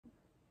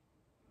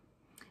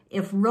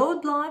If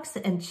roadblocks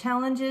and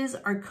challenges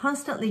are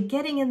constantly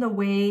getting in the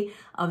way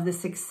of the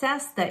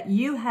success that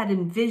you had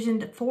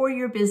envisioned for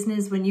your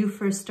business when you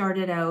first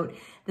started out,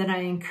 then I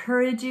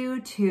encourage you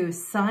to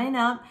sign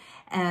up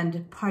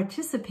and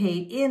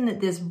participate in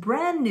this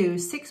brand new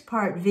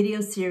 6-part video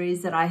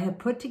series that I have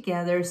put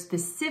together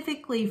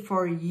specifically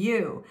for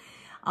you.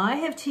 I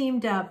have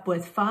teamed up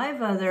with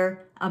 5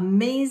 other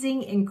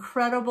amazing,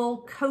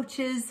 incredible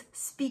coaches,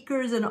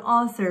 speakers, and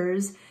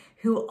authors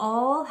who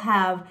all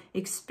have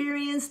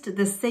experienced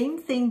the same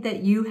thing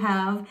that you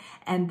have,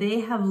 and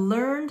they have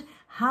learned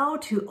how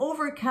to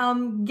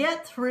overcome,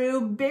 get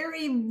through,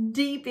 bury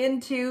deep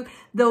into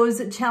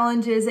those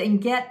challenges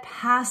and get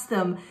past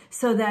them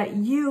so that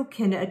you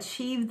can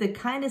achieve the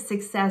kind of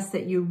success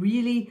that you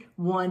really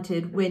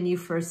wanted when you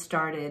first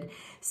started.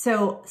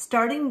 So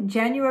starting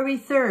January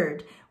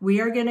 3rd, we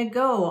are going to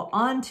go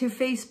onto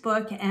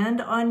Facebook and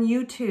on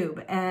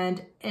YouTube,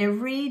 and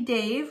every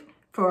day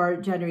for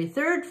January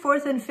 3rd,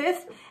 4th, and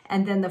 5th,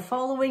 and then the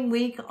following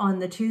week on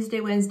the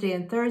Tuesday, Wednesday,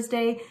 and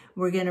Thursday,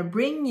 we're going to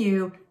bring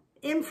you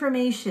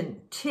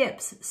information,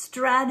 tips,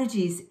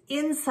 strategies,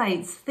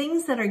 insights,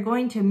 things that are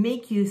going to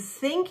make you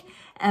think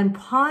and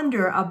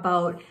ponder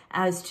about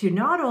as to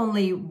not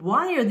only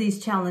why are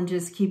these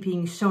challenges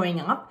keeping showing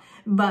up,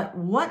 but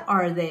what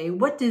are they?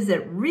 What does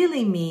it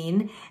really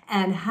mean?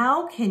 And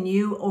how can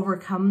you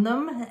overcome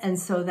them? And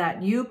so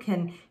that you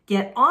can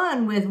get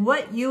on with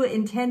what you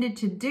intended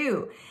to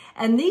do.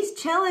 And these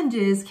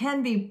challenges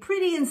can be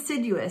pretty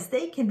insidious.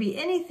 They can be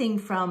anything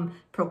from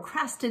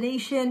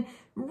procrastination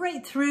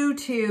right through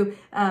to,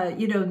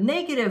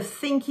 negative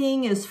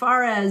thinking as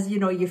far as,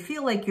 you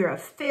feel like you're a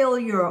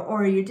failure,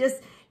 or you're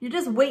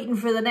just waiting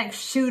for the next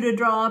shoe to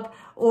drop,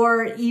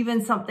 or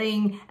even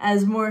something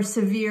as more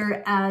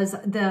severe as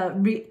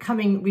the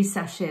coming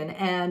recession,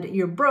 and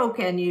you're broke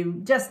and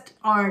you just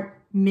aren't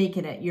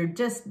making it. You're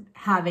just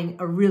having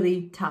a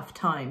really tough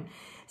time.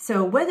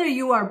 So whether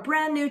you are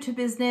brand new to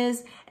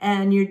business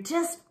and you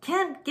just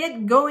can't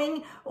get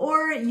going,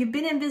 or you've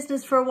been in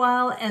business for a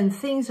while and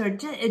things are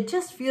it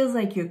just feels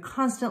like you're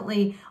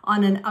constantly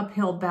on an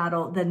uphill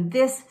battle, then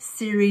this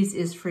series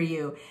is for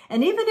you.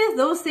 And even if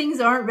those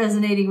things aren't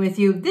resonating with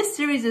you, this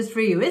series is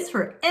for you. It's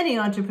for any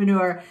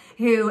entrepreneur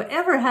who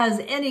ever has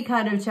any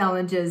kind of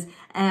challenges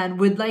and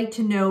would like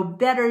to know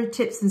better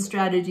tips and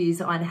strategies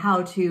on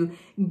how to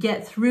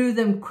get through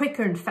them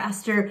quicker and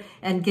faster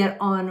and get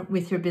on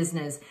with your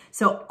business.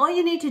 So all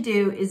you need to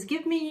do is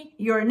give me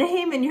your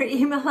name and your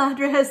email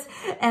address,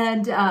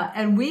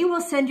 and we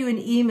will send you an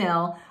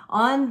email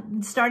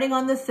starting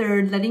on the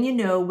 3rd, letting you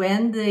know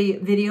when the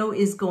video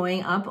is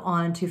going up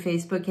onto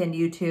Facebook and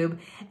YouTube,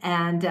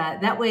 and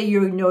that way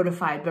you're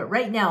notified. But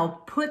right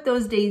now, put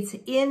those dates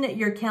in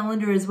your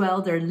calendar as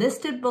well. They're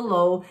listed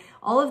below.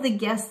 All of the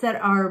guests that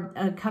are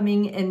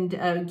coming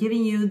and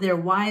giving you their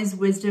wise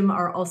wisdom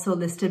are also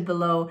listed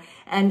below.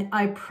 And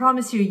I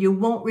promise you, you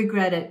won't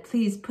regret it.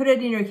 Please put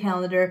it in your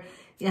calendar.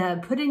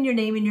 Put in your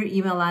name and your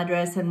email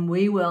address, and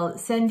we will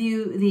send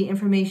you the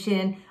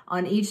information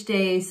on each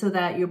day so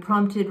that you're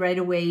prompted right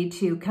away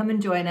to come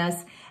and join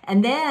us.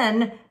 And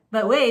then,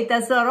 but wait,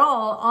 that's not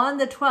all. On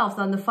the 12th,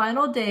 on the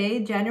final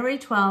day, January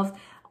 12th,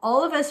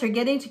 all of us are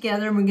getting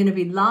together and we're going to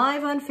be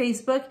live on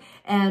Facebook,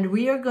 and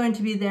we are going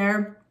to be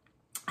there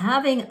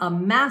having a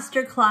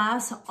master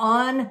class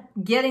on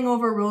getting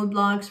over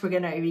roadblocks. We're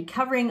going to be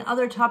covering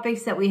other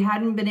topics that we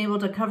hadn't been able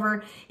to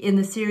cover in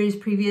the series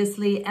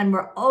previously. And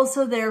we're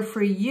also there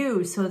for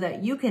you so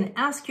that you can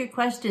ask your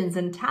questions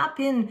and tap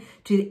in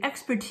to the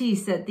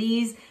expertise that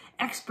these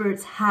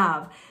experts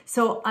have.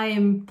 So I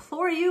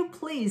implore you,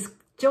 please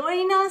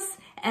join us,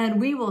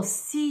 and we will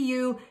see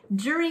you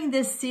during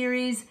this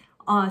series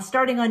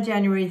starting on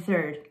January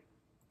 3rd.